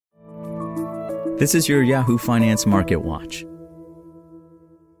This is your Yahoo Finance Market Watch.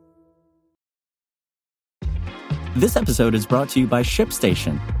 This episode is brought to you by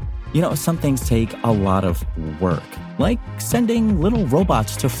ShipStation. You know, some things take a lot of work, like sending little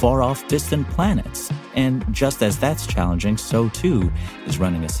robots to far-off distant planets. And just as that's challenging, so too is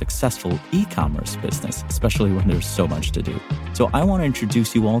running a successful e-commerce business, especially when there's so much to do. So I want to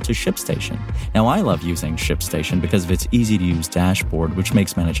introduce you all to ShipStation. Now, I love using ShipStation because of its easy-to-use dashboard, which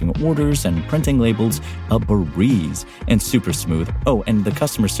makes managing orders and printing labels a breeze and super smooth. Oh, and the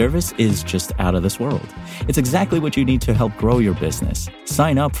customer service is just out of this world. It's exactly what you need to help grow your business.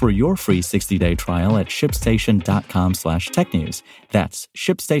 Sign up for your free 60-day trial at shipstation.com/technews. That's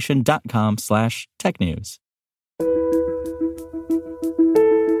shipstation.com/technews.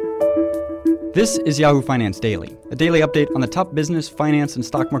 This is Yahoo Finance Daily, a daily update on the top business, finance, and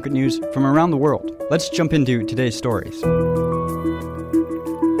stock market news from around the world. Let's jump into today's stories.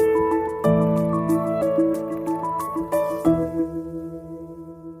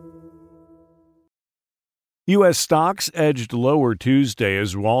 U.S. stocks edged lower Tuesday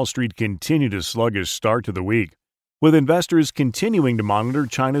as Wall Street continued a sluggish start to the week, with investors continuing to monitor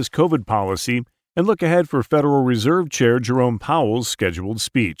China's COVID policy and look ahead for Federal Reserve Chair Jerome Powell's scheduled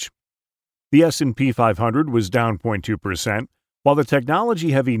speech. The S&P 500 was down 0.2%, while the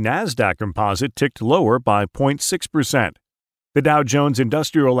technology-heavy Nasdaq Composite ticked lower by 0.6%. The Dow Jones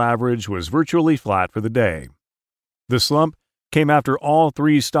Industrial Average was virtually flat for the day. The slump came after all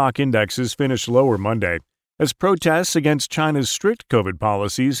three stock indexes finished lower Monday, as protests against China's strict COVID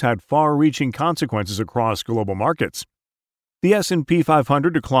policies had far-reaching consequences across global markets. The S&P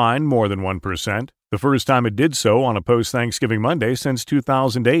 500 declined more than 1%, the first time it did so on a post-Thanksgiving Monday since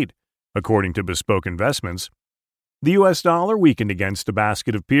 2008, according to Bespoke Investments. The U.S. dollar weakened against a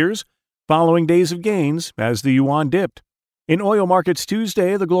basket of peers, following days of gains as the yuan dipped. In oil markets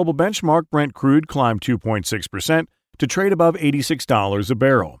Tuesday, the global benchmark Brent crude climbed 2.6% to trade above $86 a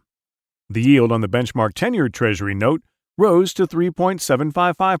barrel. The yield on the benchmark 10-year Treasury note rose to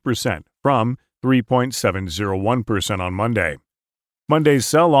 3.755% from 3.701% on Monday. Monday's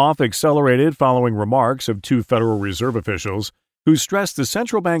sell-off accelerated following remarks of two Federal Reserve officials who stressed the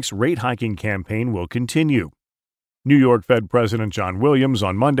central bank's rate-hiking campaign will continue. New York Fed President John Williams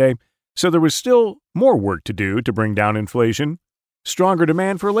on Monday said there was still more work to do to bring down inflation. Stronger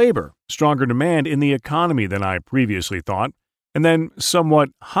demand for labor, stronger demand in the economy than I previously thought, and then somewhat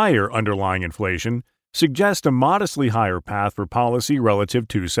higher underlying inflation suggest a modestly higher path for policy relative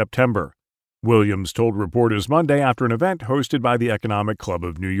to September, Williams told reporters Monday after an event hosted by the Economic Club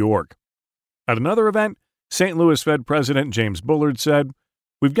of New York. At another event, St. Louis Fed President James Bullard said,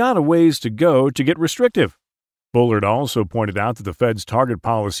 "We've got a ways to go to get restrictive." Bullard also pointed out that the Fed's target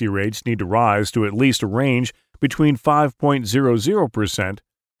policy rates need to rise to at least a range between 5.00%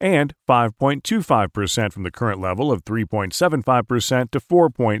 and 5.25% from the current level of 3.75% to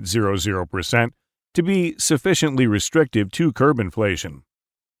 4.00% to be sufficiently restrictive to curb inflation.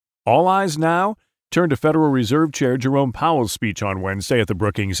 All eyes now turn to Federal Reserve Chair Jerome Powell's speech on Wednesday at the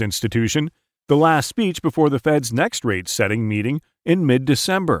Brookings Institution, the last speech before the Fed's next rate-setting meeting in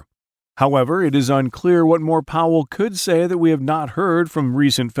mid-December. However, it is unclear what more Powell could say that we have not heard from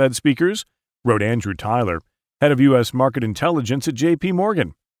recent Fed speakers, wrote Andrew Tyler, head of U.S. Market Intelligence at J.P.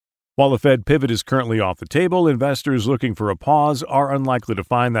 Morgan. While the Fed pivot is currently off the table, investors looking for a pause are unlikely to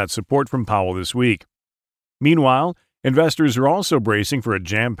find that support from Powell this week. Meanwhile, investors are also bracing for a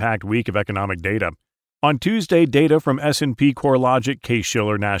jam-packed week of economic data. On Tuesday, data from S&P CoreLogic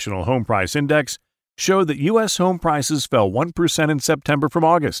Case-Shiller National Home Price Index showed that U.S. home prices fell 1% in September from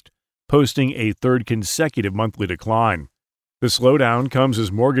August, posting a third consecutive monthly decline. The slowdown comes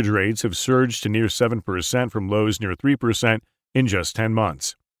as mortgage rates have surged to near 7% from lows near 3% in just 10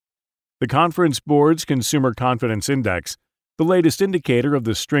 months. The Conference Board's Consumer Confidence Index, the latest indicator of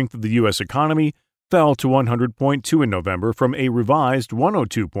the strength of the U.S. economy, fell to 100.2 in November from a revised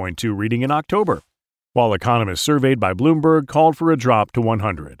 102.2 reading in October, while economists surveyed by Bloomberg called for a drop to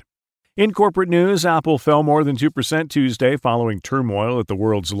 100. In corporate news, Apple fell more than 2% Tuesday following turmoil at the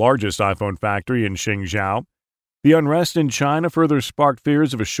world's largest iPhone factory in Qingzhou. The unrest in China further sparked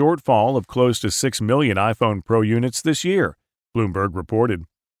fears of a shortfall of close to 6 million iPhone Pro units this year, Bloomberg reported.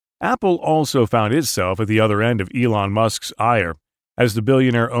 Apple also found itself at the other end of Elon Musk's ire, as the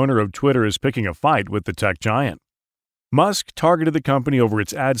billionaire owner of Twitter is picking a fight with the tech giant. Musk targeted the company over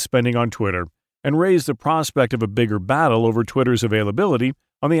its ad spending on Twitter and raised the prospect of a bigger battle over Twitter's availability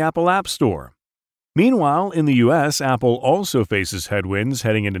on the Apple App Store. Meanwhile, in the U.S., Apple also faces headwinds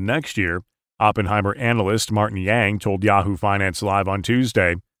heading into next year, Oppenheimer analyst Martin Yang told Yahoo Finance Live on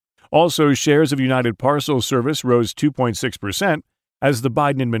Tuesday. Also, shares of United Parcel Service rose 2.6%, as the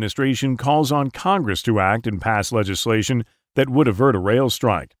Biden administration calls on Congress to act and pass legislation that would avert a rail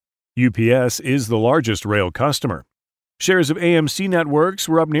strike. UPS is the largest rail customer. Shares of AMC Networks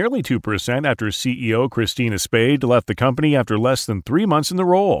were up nearly 2% after CEO Christina Spade left the company after less than 3 months in the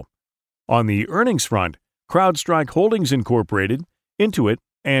role. On the earnings front, CrowdStrike Holdings Incorporated, Intuit,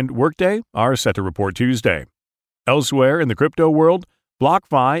 and Workday are set to report Tuesday. Elsewhere in the crypto world,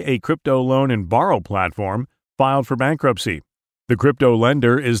 BlockFi, a crypto loan and borrow platform, filed for bankruptcy. The crypto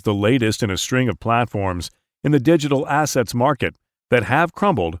lender is the latest in a string of platforms in the digital assets market that have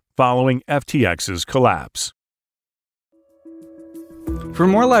crumbled following FTX's collapse. For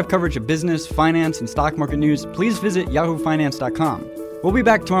more live coverage of business, finance, and stock market news, please visit yahoofinance.com. We'll be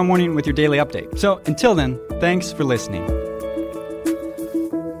back tomorrow morning with your daily update. So until then, thanks for listening.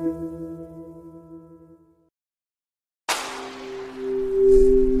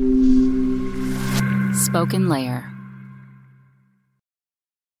 Spoken Layer.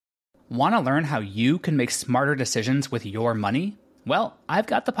 Want to learn how you can make smarter decisions with your money? Well, I've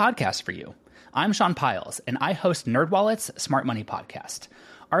got the podcast for you. I'm Sean Piles, and I host NerdWallet's Smart Money Podcast.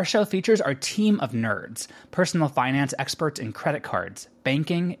 Our show features our team of nerds, personal finance experts in credit cards,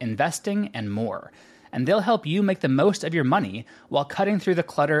 banking, investing, and more. And they'll help you make the most of your money while cutting through the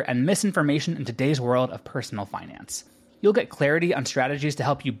clutter and misinformation in today's world of personal finance. You'll get clarity on strategies to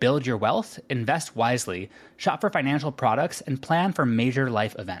help you build your wealth, invest wisely, shop for financial products, and plan for major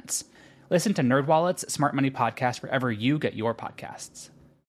life events. Listen to NerdWallet's Smart Money Podcast wherever you get your podcasts.